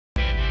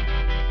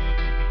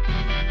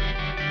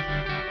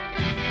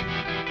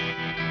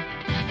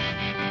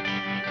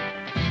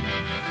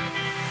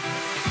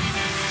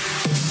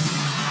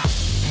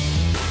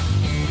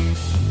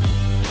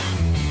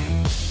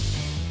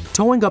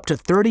Towing up to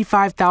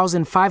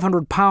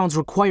 35,500 pounds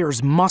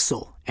requires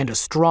muscle and a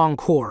strong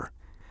core.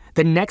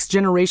 The next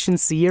generation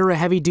Sierra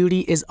Heavy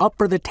Duty is up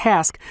for the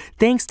task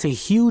thanks to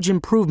huge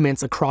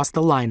improvements across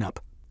the lineup.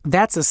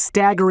 That's a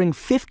staggering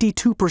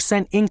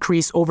 52%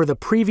 increase over the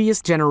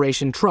previous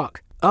generation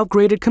truck.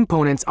 Upgraded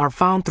components are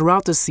found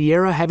throughout the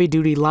Sierra Heavy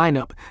Duty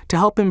lineup to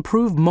help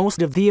improve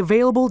most of the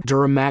available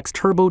Duramax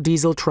turbo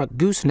diesel truck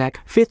gooseneck,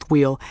 fifth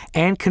wheel,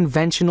 and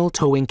conventional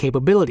towing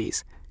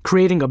capabilities,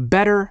 creating a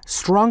better,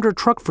 stronger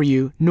truck for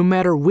you no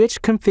matter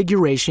which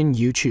configuration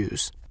you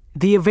choose.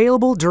 The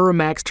available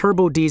Duramax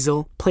turbo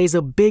diesel plays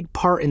a big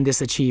part in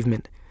this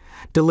achievement,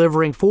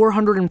 delivering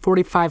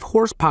 445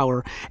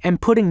 horsepower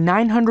and putting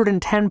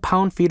 910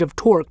 pound-feet of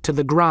torque to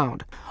the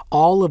ground,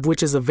 all of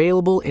which is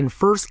available in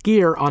first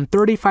gear on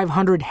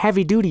 3500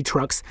 heavy-duty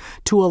trucks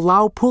to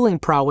allow pulling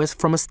prowess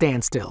from a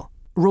standstill.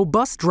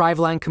 Robust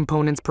driveline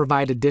components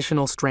provide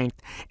additional strength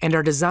and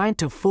are designed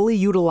to fully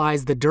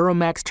utilize the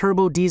Duramax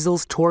turbo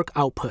diesel's torque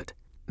output.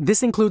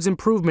 This includes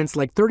improvements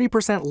like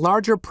 30%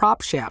 larger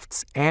prop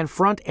shafts and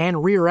front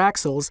and rear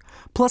axles,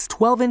 plus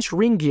 12-inch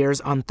ring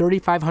gears on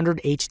 3500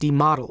 HD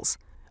models.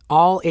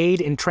 All aid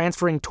in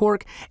transferring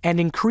torque and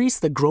increase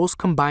the gross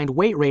combined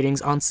weight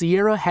ratings on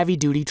Sierra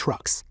heavy-duty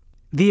trucks.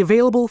 The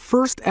available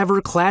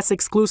first-ever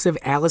class-exclusive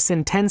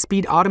Allison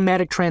 10-speed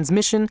automatic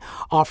transmission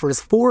offers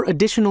 4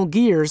 additional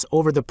gears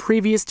over the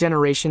previous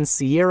generation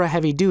Sierra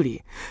Heavy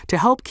Duty to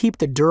help keep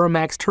the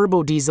Duramax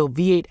turbo diesel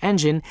V8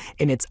 engine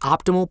in its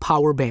optimal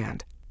power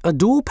band. A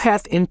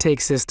dual-path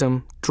intake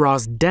system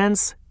draws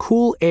dense,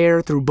 cool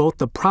air through both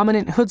the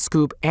prominent hood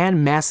scoop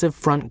and massive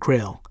front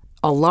grille.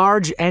 A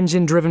large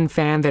engine-driven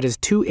fan that is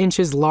 2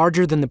 inches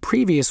larger than the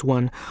previous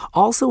one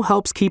also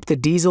helps keep the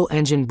diesel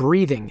engine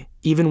breathing,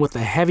 even with a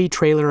heavy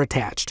trailer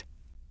attached.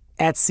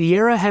 At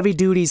Sierra Heavy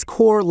Duty's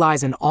core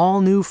lies an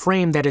all-new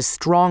frame that is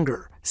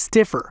stronger,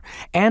 stiffer,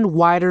 and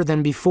wider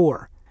than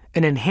before.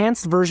 An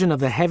enhanced version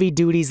of the Heavy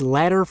Duty's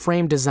ladder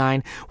frame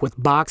design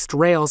with boxed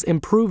rails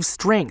improves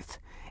strength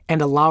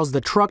and allows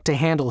the truck to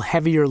handle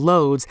heavier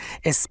loads,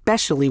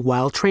 especially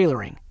while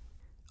trailering.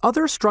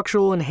 Other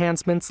structural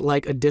enhancements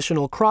like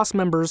additional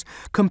crossmembers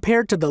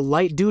compared to the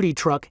light-duty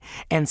truck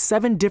and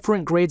 7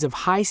 different grades of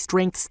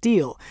high-strength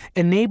steel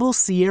enable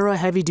Sierra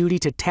Heavy Duty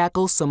to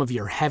tackle some of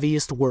your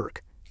heaviest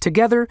work.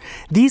 Together,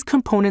 these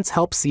components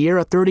help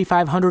Sierra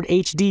 3500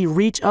 HD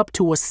reach up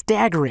to a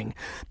staggering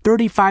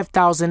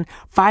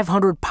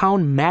 35,500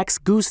 pound max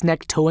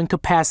gooseneck towing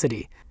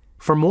capacity.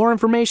 For more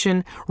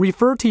information,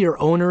 refer to your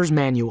owner's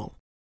manual.